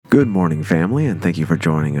Good morning, family, and thank you for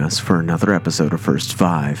joining us for another episode of First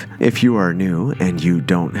Five. If you are new and you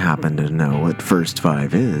don't happen to know what First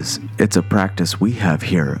Five is, it's a practice we have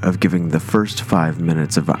here of giving the first 5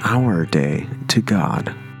 minutes of our day to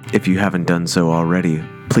God. If you haven't done so already,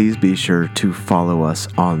 please be sure to follow us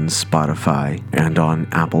on Spotify and on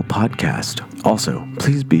Apple Podcast. Also,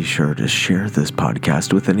 please be sure to share this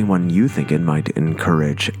podcast with anyone you think it might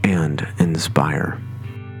encourage and inspire.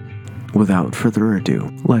 Without further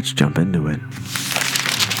ado, let's jump into it.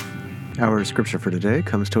 Our scripture for today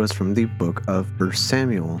comes to us from the book of 1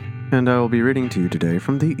 Samuel, and I will be reading to you today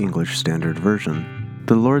from the English Standard Version.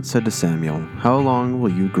 The Lord said to Samuel, "How long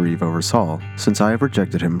will you grieve over Saul, since I have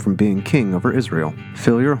rejected him from being king over Israel?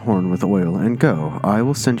 Fill your horn with oil and go. I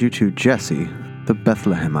will send you to Jesse, the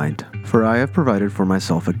Bethlehemite, for I have provided for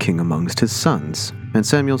myself a king amongst his sons." And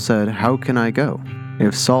Samuel said, "How can I go?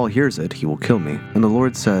 If Saul hears it, he will kill me." And the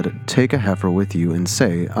Lord said, "Take a heifer with you and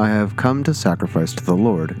say, I have come to sacrifice to the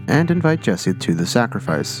Lord, and invite Jesse to the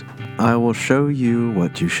sacrifice. I will show you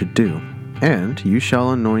what you should do, and you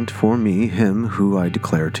shall anoint for me him who I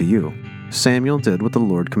declare to you." Samuel did what the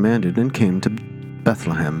Lord commanded and came to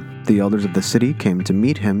Bethlehem. The elders of the city came to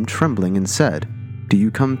meet him trembling and said, "Do you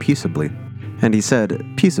come peaceably?" And he said,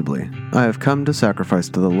 "Peaceably. I have come to sacrifice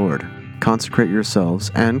to the Lord. Consecrate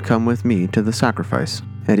yourselves and come with me to the sacrifice."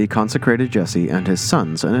 And he consecrated Jesse and his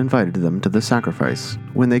sons and invited them to the sacrifice.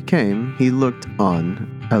 When they came, he looked on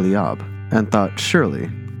Eliab and thought, "Surely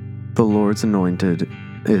the Lord's anointed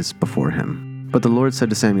is before him." But the Lord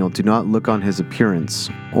said to Samuel, "Do not look on his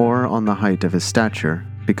appearance or on the height of his stature,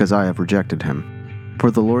 because I have rejected him.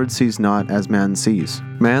 For the Lord sees not as man sees.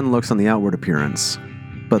 Man looks on the outward appearance,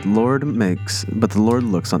 but the Lord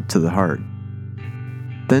looks to the heart."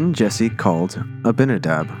 Then Jesse called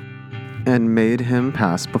Abinadab and made him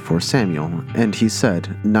pass before Samuel, and he said,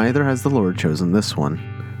 "Neither has the Lord chosen this one."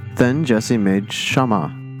 Then Jesse made Shammah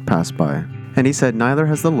pass by, and he said, "Neither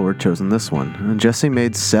has the Lord chosen this one." And Jesse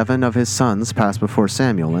made 7 of his sons pass before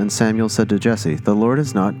Samuel, and Samuel said to Jesse, "The Lord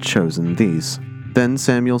has not chosen these." Then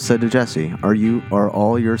Samuel said to Jesse, Are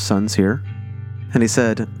all your sons here?" And he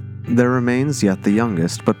said, "There remains yet the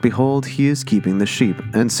youngest, but behold, he is keeping the sheep."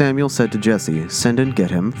 And Samuel said to Jesse, "Send and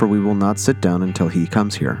get him, for we will not sit down until he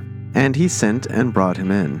comes here." And he sent and brought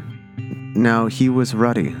him in. Now he was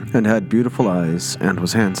ruddy, and had beautiful eyes, and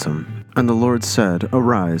was handsome. And the Lord said,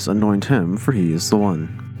 "Arise, anoint him, for he is the one."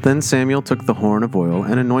 Then Samuel took the horn of oil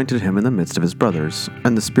and anointed him in the midst of his brothers.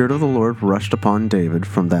 And the Spirit of the Lord rushed upon David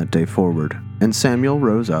from that day forward. And Samuel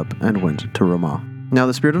rose up and went to Ramah. Now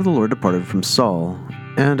the Spirit of the Lord departed from Saul,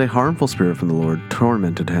 and a harmful spirit from the Lord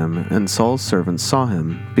tormented him, and Saul's servants saw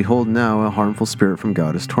him. "Behold, now a harmful spirit from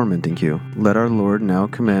God is tormenting you. Let our Lord now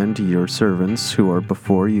command your servants who are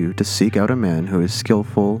before you to seek out a man who is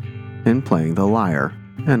skillful in playing the lyre.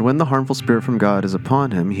 And when the harmful spirit from God is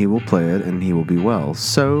upon him, he will play it, and he will be well."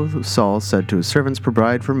 So Saul said to his servants,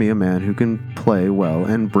 "Provide for me a man who can play well,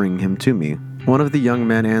 and bring him to me." One of the young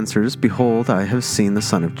men answers, "Behold, I have seen the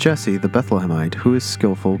son of Jesse the Bethlehemite, who is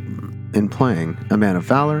skillful in playing, a man of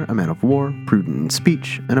valor, a man of war, prudent in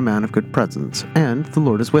speech, and a man of good presence, and the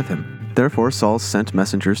Lord is with him." Therefore Saul sent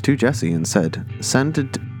messengers to Jesse and said,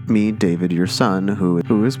 "Send me David your son,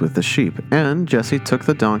 who is with the sheep." And Jesse took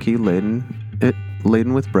the donkey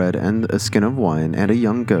laden with bread and a skin of wine and a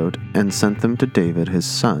young goat, and sent them to David his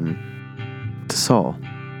son, to Saul.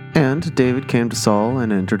 And David came to Saul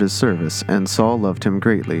and entered his service, and Saul loved him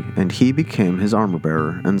greatly, and he became his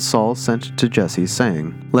armor-bearer. And Saul sent to Jesse,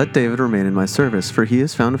 saying, "Let David remain in my service, for he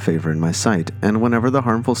has found favor in my sight." And whenever the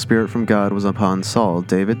harmful spirit from God was upon Saul,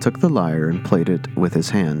 David took the lyre and played it with his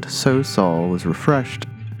hand. So Saul was refreshed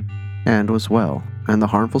and was well, and the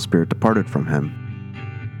harmful spirit departed from him.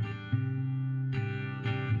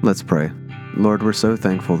 Let's pray. Lord, we're so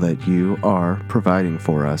thankful that you are providing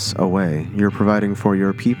for us a way. You're providing for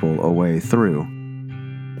your people a way through.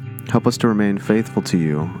 Help us to remain faithful to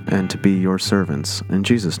you and to be your servants. In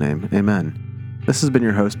Jesus' name, amen. This has been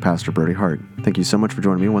your host, Pastor Brody Hart. Thank you so much for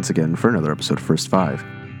joining me once again for another episode of First Five.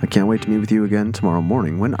 I can't wait to meet with you again tomorrow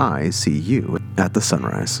morning when I see you at the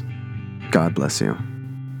sunrise. God bless you.